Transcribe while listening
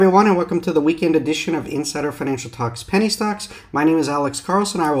Everyone, and welcome to the weekend edition of Insider Financial Talks Penny Stocks. My name is Alex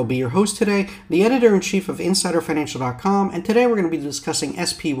Carlson. I will be your host today, the editor-in-chief of InsiderFinancial.com, and today we're going to be discussing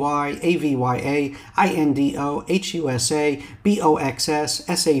SPY, AVYA, INDO, HUSA,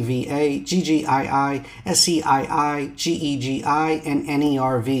 BOXS, SAVA, GGII, SEII, GEGI, and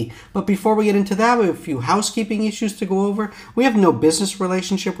NERV. But before we get into that, we have a few housekeeping issues to go over. We have no business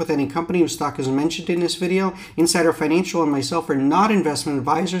relationship with any company whose stock is mentioned in this video. Insider Financial and myself are not investment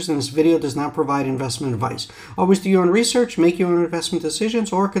advisors, and this video does not provide investment advice. Always do your own research, make your own investment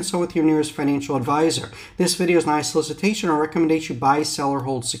decisions, or consult with your nearest financial advisor. This video is not a solicitation or recommendation to buy, sell, or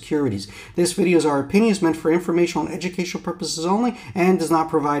hold securities. This video is our opinions meant for informational and educational purposes only and does not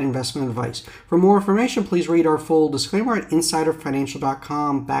provide investment advice. For more information, please read our full disclaimer at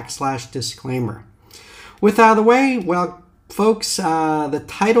insiderfinancial.com/disclaimer. With that out of the way, well, folks, the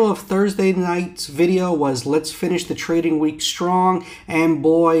title of Thursday night's video was Let's Finish the Trading Week Strong, and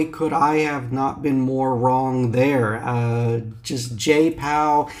boy, could I have not been more wrong there. Just Jay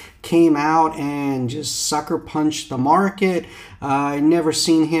Powell came out and just sucker punched the market. I never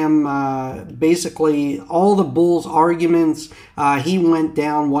seen him, basically all the bulls' arguments, he went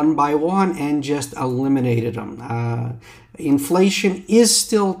down one by one and just eliminated them. Inflation is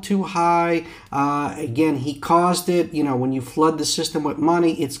still too high. Again, he caused it. You know, when you flood the system with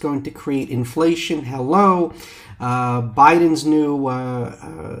money, it's going to create inflation. Hello. Biden's new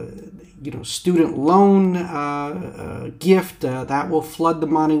student loan gift that will flood the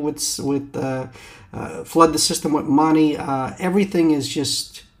money flood the system with money. Everything is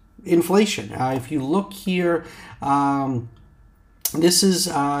just inflation. If you look here, this is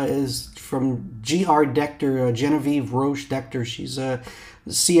from G.R. Decter, Genevieve Roche Decter. She's a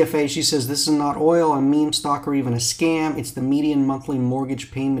CFA. She says, this is not oil, a meme stock, or even a scam. It's the median monthly mortgage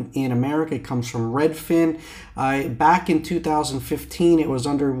payment in America. It comes from Redfin. Back in 2015, it was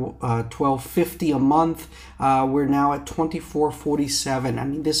under $12.50 a month. We're now at $24.47. I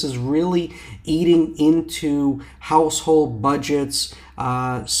mean, this is really eating into household budgets.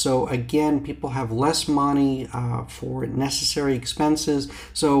 So again, people have less money for necessary expenses.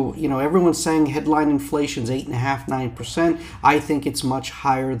 So, you know, everyone's saying headline inflation is 8.5%, 9%. I think it's much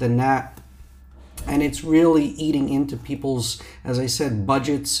higher than that. And it's really eating into people's, as I said,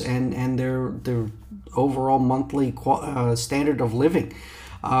 budgets and their overall monthly standard of living.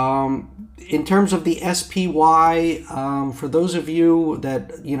 In terms of the SPY, for those of you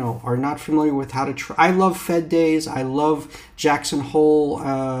that are not familiar with how to I love Fed days. I love Jackson Hole.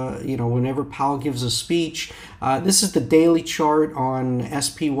 Whenever Powell gives a speech, this is the daily chart on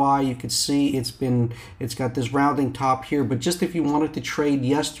SPY. You can see it's got this rounding top here. But just if you wanted to trade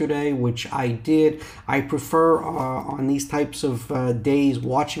yesterday, which I did, I prefer on these types of days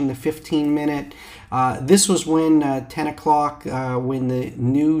watching the 15-minute. This was when 10 o'clock, when the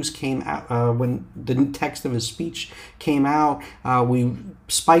news came out, when the text of his speech came out, we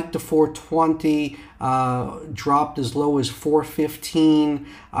spiked to 420, dropped as low as 415.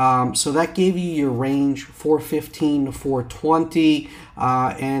 So that gave you your range, 415 to 420.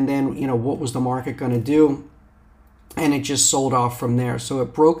 And then, what was the market going to do? And it just sold off from there. So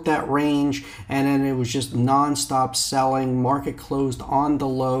it broke that range, and then it was just nonstop selling. Market closed on the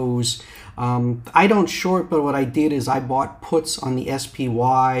lows. I don't short, but what I did is I bought puts on the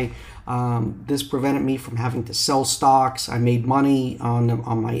SPY. This prevented me from having to sell stocks. I made money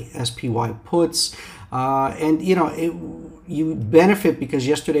on my SPY puts. And you benefit because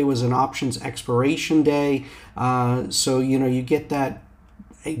yesterday was an options expiration day. So, you get that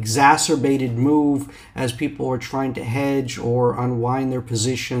exacerbated move as people are trying to hedge or unwind their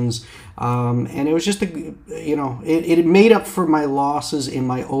positions, and it was just it made up for my losses in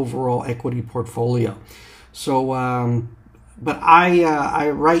my overall equity portfolio. So but I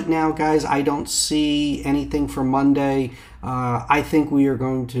right now, guys, I don't see anything for Monday. I think we are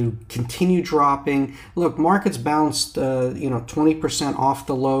going to continue dropping. Look, markets bounced 20% off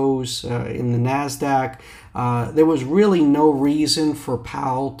the lows in the NASDAQ. There was really no reason for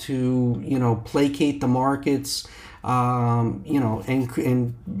Powell to, placate the markets, and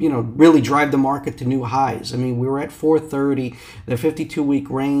really drive the market to new highs. I mean, we were at 430. The 52-week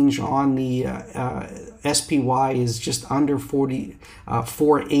range on the SPY is just under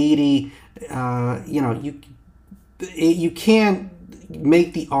 480. You can't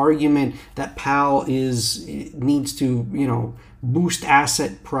make the argument that Powell needs to, boost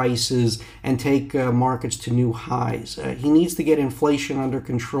asset prices and take markets to new highs. He needs to get inflation under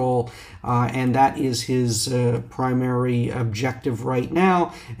control, and that is his primary objective right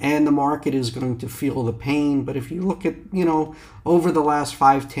now, and the market is going to feel the pain. But if you look at, over the last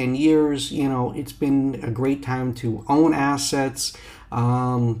 5-10 years, it's been a great time to own assets.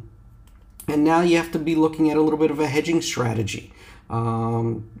 And now you have to be looking at a little bit of a hedging strategy.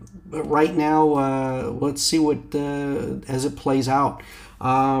 But right now, let's see what as it plays out.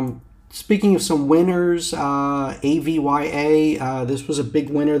 Speaking of some winners, AVYA, this was a big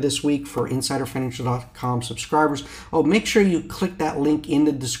winner this week for InsiderFinancial.com subscribers. Oh, make sure you click that link in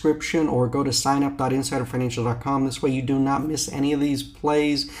the description or go to signup.insiderfinancial.com. This way you do not miss any of these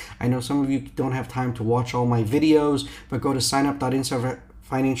plays. I know some of you don't have time to watch all my videos, but go to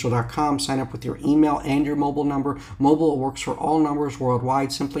signup.insiderfinancial.com. Sign up with your email and your mobile number. Mobile works for all numbers worldwide.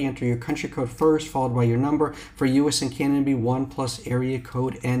 Simply enter your country code first, followed by your number. For US and Canada, be 1 plus area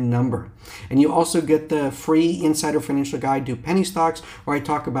code and number. And you also get the free Insider Financial Guide to Penny Stocks, where I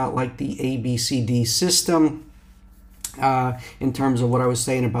talk about like the ABCD system. In terms of what I was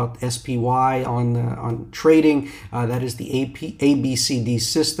saying about SPY on trading, that is the ABCD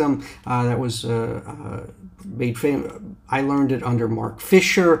system that was made famous. I learned it under Mark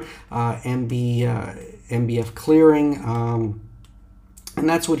Fisher, MBF Clearing, and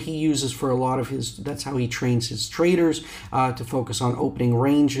that's what he uses for a lot of his, that's how he trains his traders to focus on opening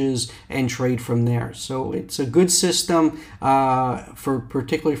ranges and trade from there. So it's a good system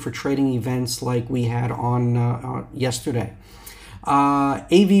particularly for trading events like we had on yesterday.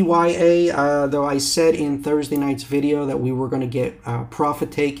 AVYA, though I said in Thursday night's video that we were going to get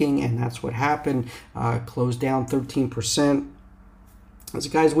profit taking, and that's what happened, closed down 13%. So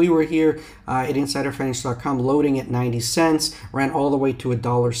guys, we were here at InsiderFinancial.com loading at 90 cents, ran all the way to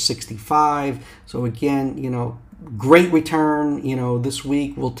 $1.65. So again, you know, great return, you know, this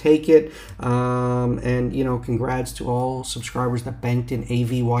week. We'll take it. And, you know, congrats to all subscribers that banked in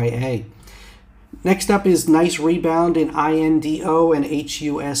AVYA. Next up is nice rebound in INDO and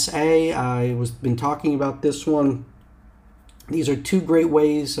HUSA. I've been talking about this one. These are two great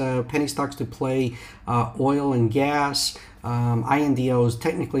ways, penny stocks, to play oil and gas. INDO is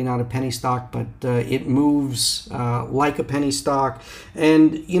technically not a penny stock, but it moves like a penny stock.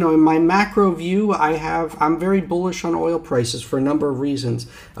 And you know, in my macro view, I'm very bullish on oil prices for a number of reasons.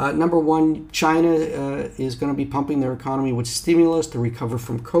 Number one, China is going to be pumping their economy with stimulus to recover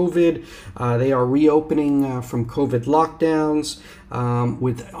from COVID. They are reopening from COVID lockdowns.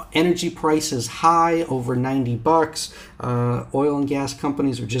 With energy prices high, over 90 bucks, oil and gas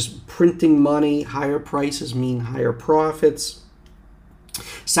companies are just printing money. Higher prices mean higher profits.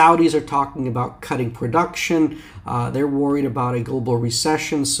 Saudis are talking about cutting production. They're worried about a global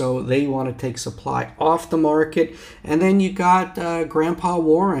recession, so they want to take supply off the market. And then you got Grandpa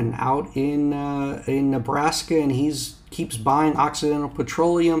Warren out in Nebraska, and keeps buying Occidental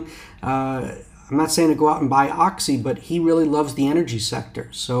Petroleum. I'm not saying to go out and buy Oxy, but he really loves the energy sector.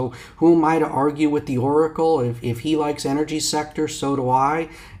 So who am I to argue with the Oracle? If he likes energy sector, so do I.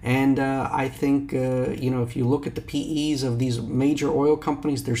 And I think, you know, if you look at the PEs of these major oil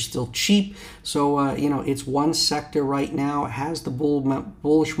companies, they're still cheap. So, you know, it's one sector right now. It has the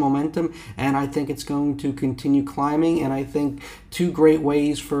bullish momentum, and I think it's going to continue climbing. And I think two great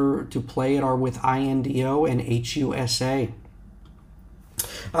ways to play it are with INDO and HUSA.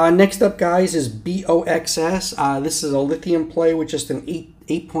 Next up, guys, is BOXS. This is a lithium play with just an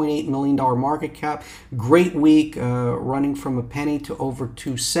 $8.8 million market cap. Great week, running from a penny to over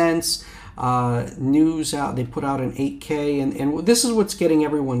 2 cents. News out, they put out an 8K, and this is what's getting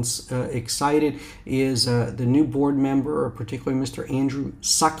everyone excited, is the new board member, particularly Mr. Andrew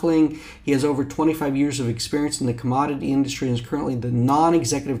Suckling. He has over 25 years of experience in the commodity industry and is currently the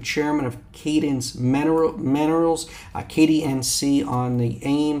non-executive chairman of Cadence Minerals, KDNC on the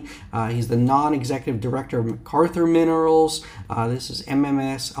AIM. He's the non-executive director of MacArthur Minerals. This is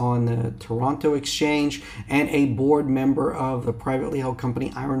MMS on the Toronto Exchange, and a board member of the privately held company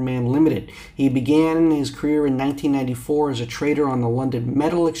Ironman Limited. He began his career in 1994 as a trader on the London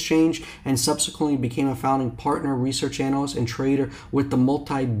Metal Exchange, and subsequently became a founding partner, research analyst, and trader with the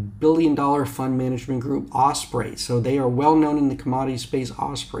multi-billion-dollar fund management group Osprey. So they are well known in the commodity space,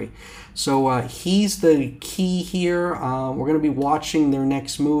 Osprey. So he's the key here. We're going to be watching their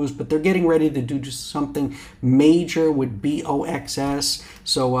next moves, but they're getting ready to do just something major with BOXS.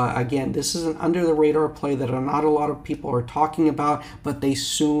 So again, this is an under-the-radar play that not a lot of people are talking about, but they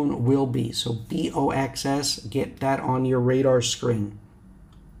soon will be. So BOXS, get that on your radar screen.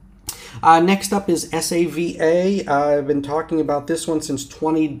 Next up is SAVA. I've been talking about this one since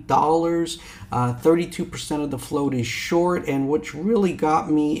 $20. 32% of the float is short, and what really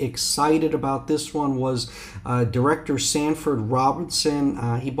got me excited about this one was Director Sanford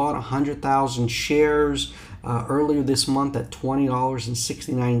Robinson. He bought 100,000 shares earlier this month at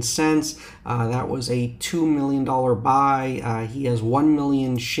 $20.69. That was a $2 million buy. He has 1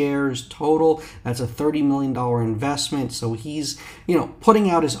 million shares total. That's a $30 million investment. So he's, putting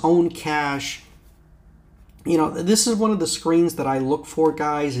out his own cash. This is one of the screens that I look for,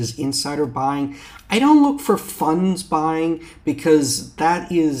 guys, is insider buying. I don't look for funds buying because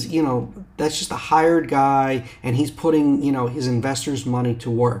that is, that's just a hired guy and he's putting, his investors' money to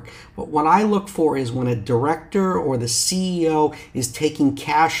work. But what I look for is when a director or the CEO is taking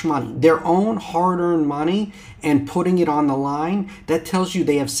cash money, their own hard-earned money, and putting it on the line. That tells you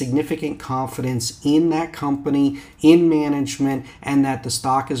they have significant confidence in that company, in management, and that the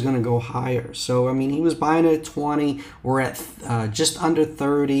stock is going to go higher. So, I mean, he was buying it at 20. We're at just under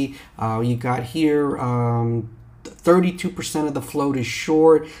 30. You got here 32% of the float is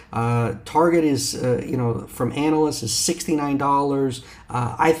short. Target is, from analysts is $69.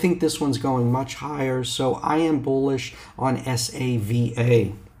 I think this one's going much higher, so I am bullish on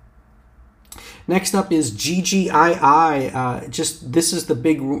SAVA. Next up is GGII. This is the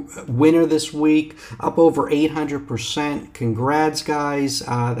big winner this week, up over 800%. Congrats, guys,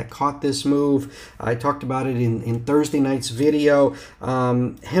 that caught this move. I talked about it in Thursday night's video.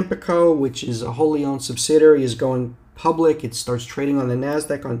 Hempico, which is a wholly owned subsidiary, is going public. It starts trading on the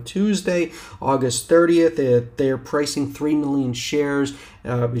NASDAQ on Tuesday, August 30th. They're pricing 3 million shares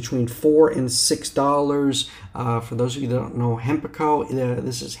between $4 and $6. For those of you that don't know Hempico,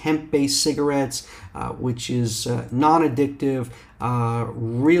 this is hemp-based cigarettes, which is non-addictive.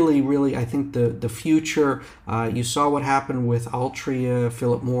 Really, I think the future. You saw what happened with Altria,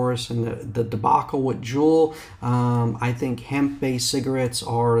 Philip Morris, and the debacle with Juul. I think hemp-based cigarettes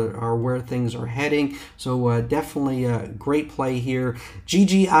are where things are heading. So definitely a great play here.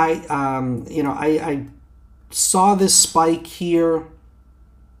 GGI, I saw this spike here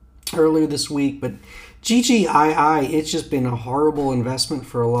earlier this week, but GGII, it's just been a horrible investment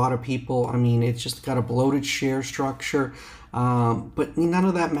for a lot of people. I mean, it's just got a bloated share structure. But none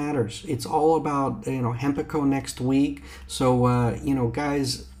of that matters. It's all about, Hempico next week. So,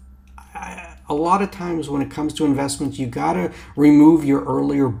 guys, a lot of times when it comes to investments, you got to remove your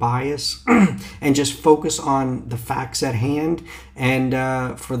earlier bias and just focus on the facts at hand. And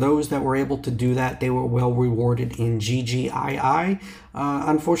for those that were able to do that, they were well rewarded in GGII.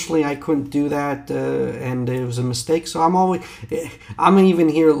 Unfortunately, I couldn't do that, and it was a mistake. So I'm even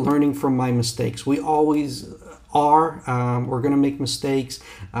here learning from my mistakes. We always are. We're going to make mistakes.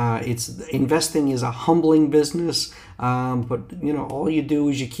 Investing is a humbling business, but all you do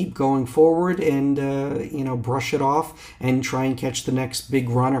is you keep going forward and brush it off and try and catch the next big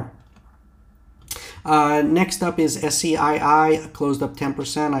runner. Next up is SEII, closed up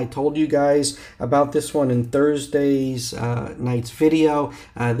 10%. I told you guys about this one in Thursday's night's video.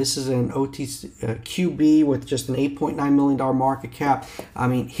 This is an OTC QB with just an $8.9 million market cap. I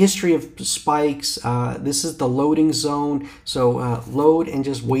mean, history of spikes. This is the loading zone. So load and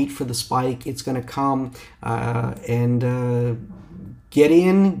just wait for the spike. It's going to come get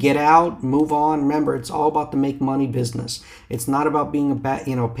in, get out, move on. Remember, it's all about the make money business. It's not about being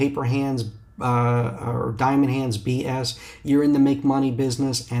a paper hands or diamond hands BS. You're in the make money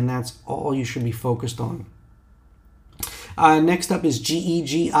business, and that's all you should be focused on. Next up is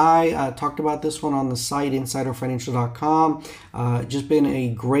GEGI. Talked about this one on the site, insiderfinancial.com. Just been a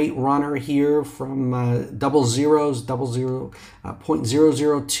great runner here from double zeros,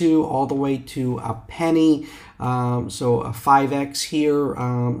 0.002 all the way to a penny. So a 5x here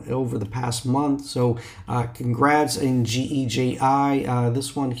over the past month. So congrats in GEGI.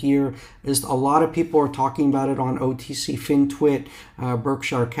 This one here is a lot of people are talking about it on OTC FinTwit.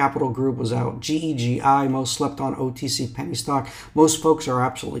 Berkshire Capital Group was out. GEGI, most slept on OTC penny stock. Most folks are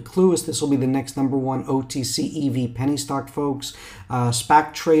absolutely clueless. This will be the next #1 OTC EV penny stock, folks.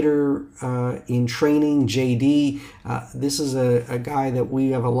 SPAC trader in training, JD. This is a guy that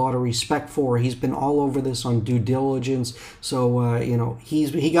we have a lot of respect for. He's been all over this on due diligence. So,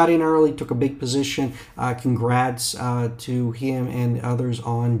 he got in early, took a big position. Congrats to him and others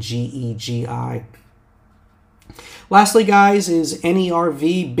on GEGI. Lastly, guys, is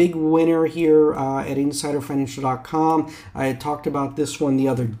NERV, big winner here at InsiderFinancial.com. I had talked about this one the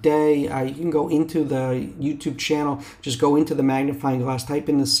other day. You can go into the YouTube channel, just go into the magnifying glass, type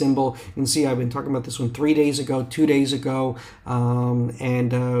in the symbol. You can see I've been talking about this one 3 days ago, 2 days ago,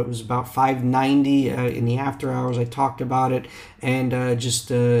 and it was about 590 in the after hours. I talked about it, and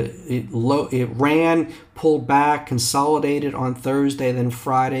it ran, pulled back, consolidated on Thursday, then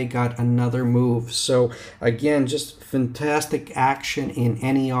Friday got another move. So again, just fantastic action in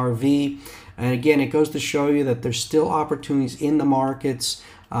NERV. And again, it goes to show you that there's still opportunities in the markets.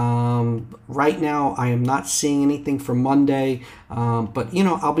 Right now, I am not seeing anything for Monday, but you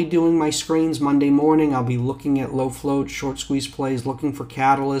know, I'll be doing my screens Monday morning. I'll be looking at low float, short squeeze plays, looking for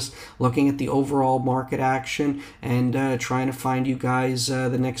catalysts, looking at the overall market action, and trying to find you guys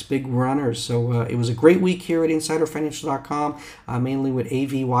the next big runners. So it was a great week here at InsiderFinancial.com, mainly with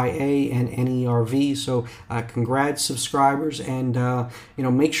AVYA and NERV. So congrats, subscribers, and you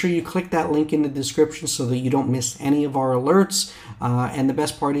know, make sure you click that link in the description so that you don't miss any of our alerts. And the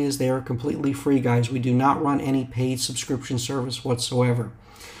best part is they are completely free, guys. We do not run any paid subscription service whatsoever.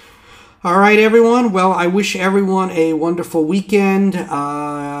 All right, everyone. Well, I wish everyone a wonderful weekend.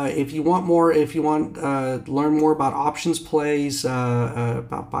 If you want learn more about options plays,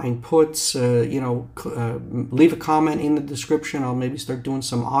 about buying puts, leave a comment in the description. I'll maybe start doing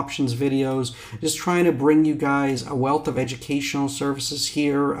some options videos. Just trying to bring you guys a wealth of educational services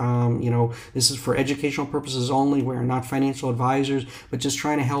here. This is for educational purposes only. We're not financial advisors, but just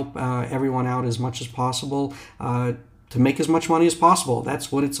trying to help everyone out as much as possible. To make as much money as possible.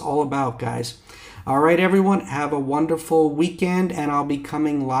 That's what it's all about, guys. All right, everyone, have a wonderful weekend, and I'll be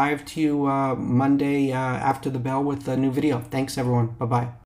coming live to you Monday after the bell with a new video. Thanks, everyone. Bye-bye.